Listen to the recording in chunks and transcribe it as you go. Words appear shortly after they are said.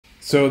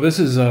So this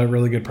is a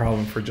really good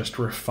problem for just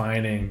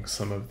refining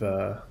some of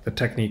the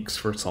techniques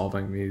for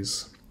solving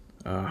these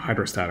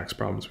hydrostatics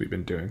problems we've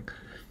been doing.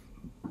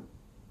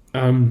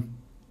 The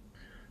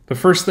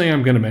first thing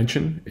I'm going to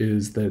mention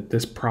is that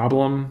this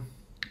problem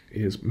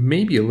is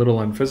maybe a little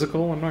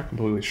unphysical. I'm not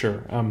completely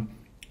sure.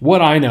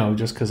 What I know,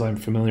 just because I'm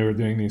familiar with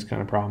doing these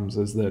kind of problems,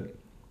 is that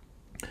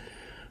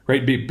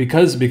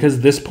because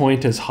this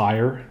point is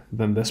higher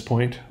than this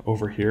point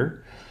over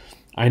here,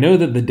 I know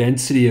that the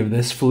density of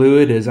this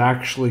fluid is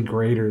actually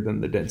greater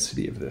than the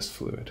density of this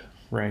fluid,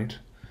 right?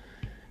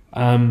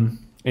 And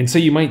so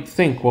you might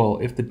think, well,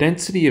 if the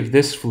density of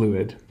this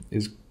fluid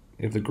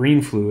if the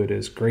green fluid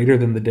is greater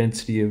than the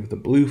density of the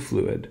blue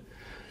fluid,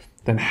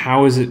 then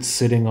how is it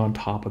sitting on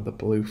top of the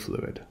blue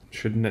fluid?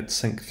 Shouldn't it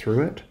sink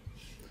through it?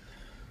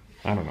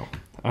 I don't know.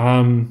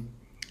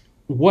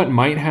 What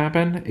might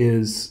happen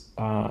is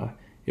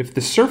if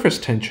the surface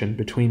tension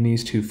between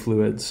these two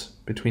fluids,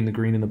 between the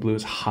green and the blue,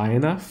 is high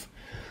enough,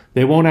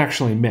 they won't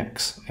actually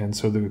mix. And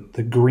so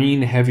the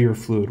green, heavier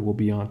fluid will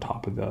be on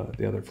top of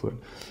the other fluid.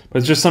 But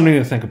it's just something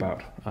to think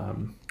about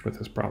with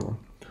this problem.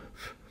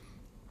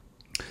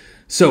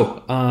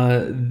 So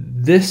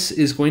this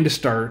is going to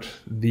start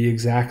the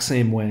exact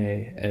same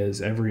way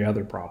as every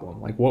other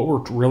problem. Like, what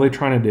we're really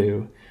trying to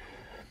do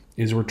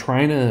is we're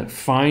trying to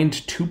find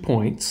 2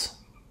 points,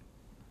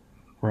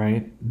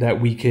 right,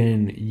 that we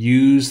can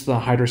use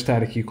the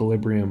hydrostatic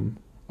equilibrium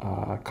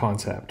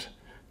concept,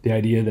 the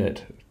idea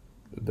that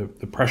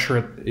the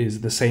pressure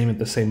is the same at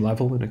the same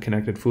level in a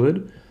connected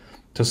fluid,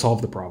 to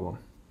solve the problem.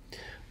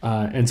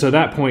 And so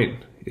that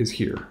point is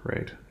here,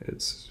 right?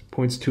 It's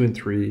points 2 and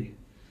 3.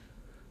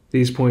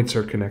 These points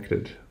are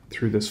connected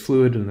through this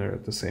fluid and they're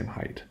at the same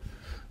height.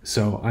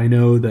 So I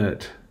know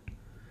that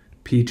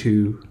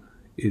P2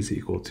 is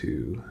equal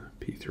to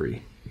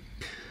P3.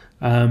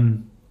 I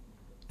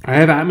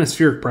have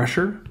atmospheric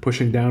pressure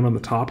pushing down on the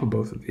top of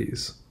both of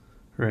these,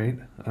 right?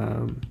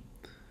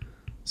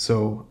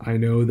 So I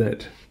know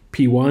that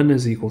P1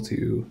 is equal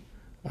to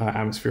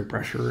atmospheric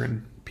pressure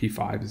and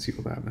P5 is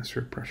equal to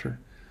atmospheric pressure.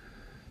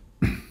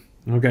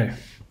 Okay.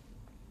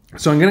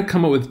 So I'm going to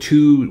come up with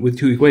two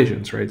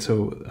equations, right?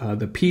 So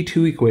the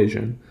P2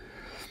 equation,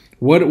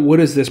 what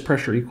is this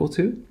pressure equal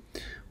to?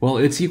 Well,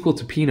 it's equal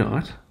to P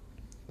naught,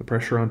 the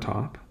pressure on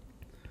top,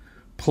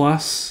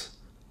 plus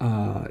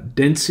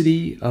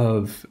density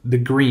of the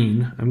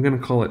green. I'm going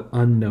to call it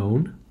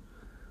unknown.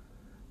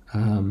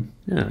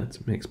 Yeah,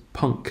 it makes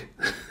punk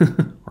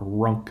or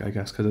runk, I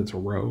guess, because it's a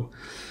rho.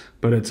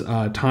 But it's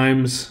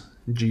times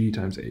G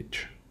times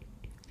H,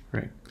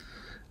 right?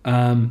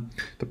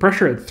 The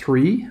pressure at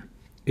 3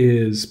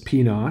 is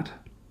P naught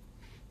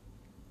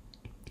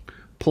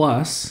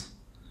plus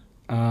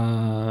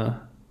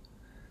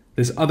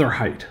this other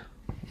height.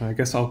 I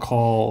guess I'll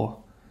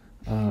call,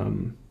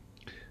 I'm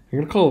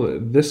going to call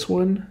this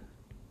one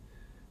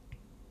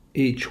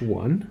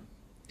H1. And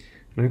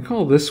I'm going to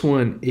call this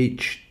one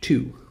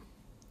H2.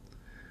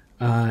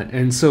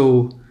 And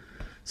so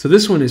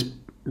this one is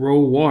rho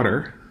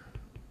water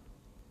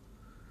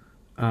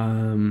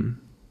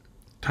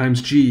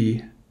times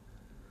G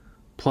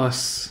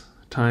plus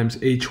times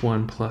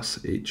H1 plus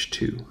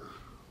H2,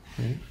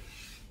 right?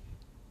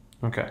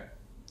 Okay,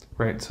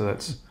 right, so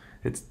it's,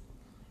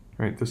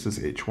 right, this is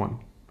H1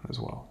 as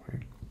well,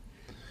 right?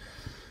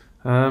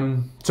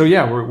 So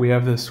yeah, we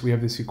have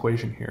this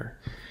equation here.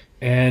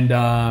 And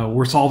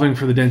we're solving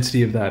for the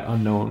density of that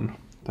unknown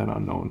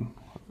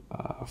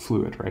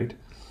fluid, right?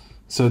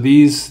 So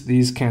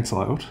these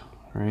cancel out,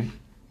 right?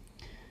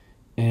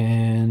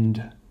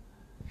 And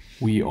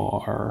we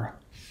are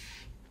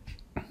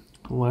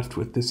left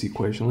with this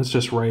equation. Let's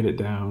just write it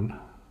down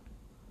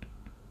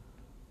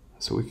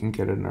so we can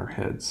get it in our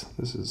heads.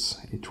 This is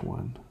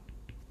H1.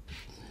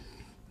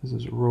 This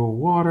is rho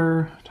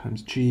water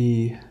times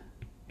G,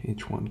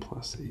 H1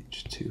 plus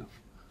H2.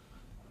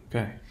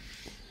 Okay.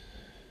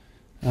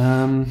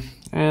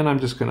 And I'm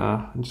just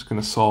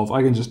gonna solve.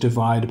 I can just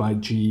divide by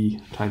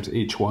G times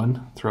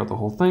H1 throughout the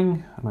whole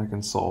thing, and I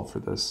can solve for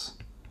this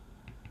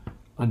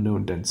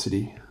unknown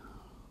density.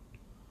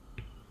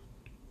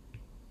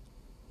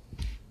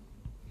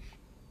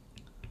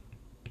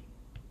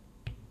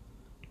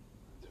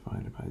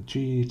 Divided by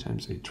G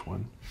times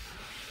H1.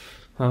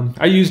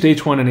 I used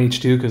H1 and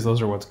H2 because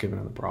those are what's given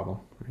in the problem,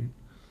 right?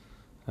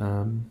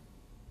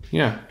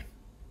 Yeah.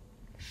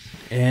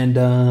 And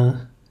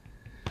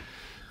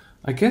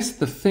I guess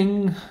the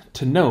thing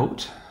to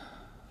note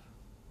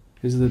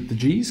is that the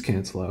G's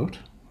cancel out.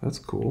 That's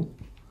cool.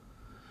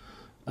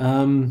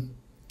 And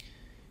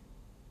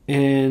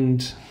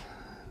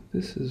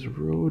this is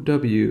rho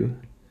W.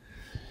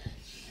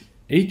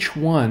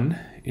 H1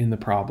 in the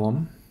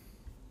problem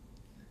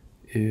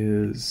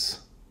is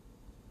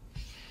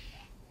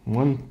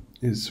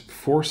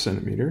 4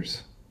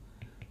 centimeters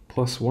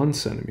plus 1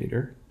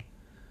 centimeter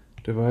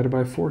divided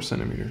by 4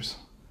 centimeters.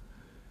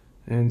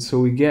 And so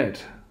we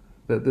get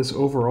that this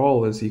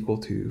overall is equal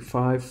to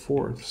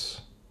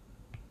 5/4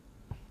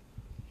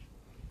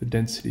 the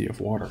density of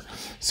water.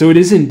 So it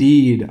is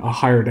indeed a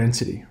higher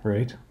density,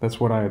 right? That's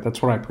what I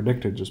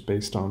predicted just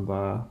based on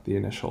the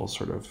initial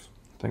sort of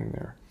thing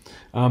there.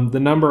 The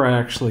number I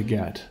actually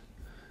get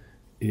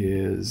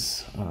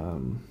is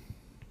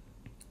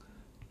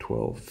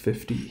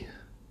 1250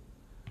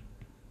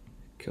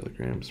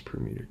 kilograms per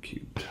meter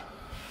cubed.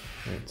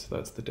 Right, so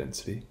that's the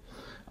density.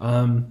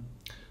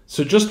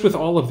 So just with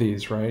all of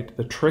these, right,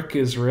 the trick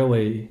is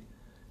really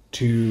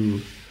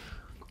to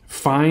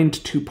find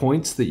 2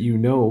 points that you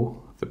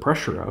know the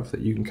pressure of,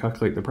 that you can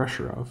calculate the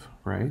pressure of,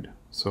 right?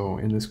 So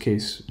in this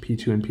case,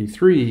 P2 and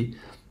P3,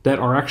 that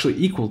are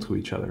actually equal to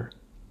each other,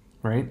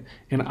 right?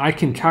 And I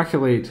can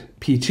calculate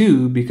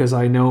P2 because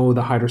I know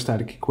the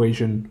hydrostatic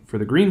equation for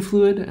the green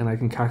fluid, and I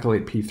can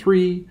calculate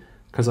P3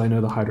 because I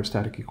know the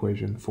hydrostatic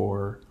equation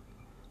for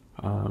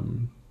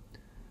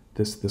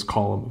this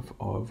column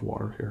of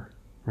water here,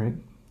 right?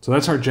 So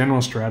that's our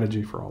general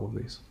strategy for all of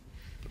these.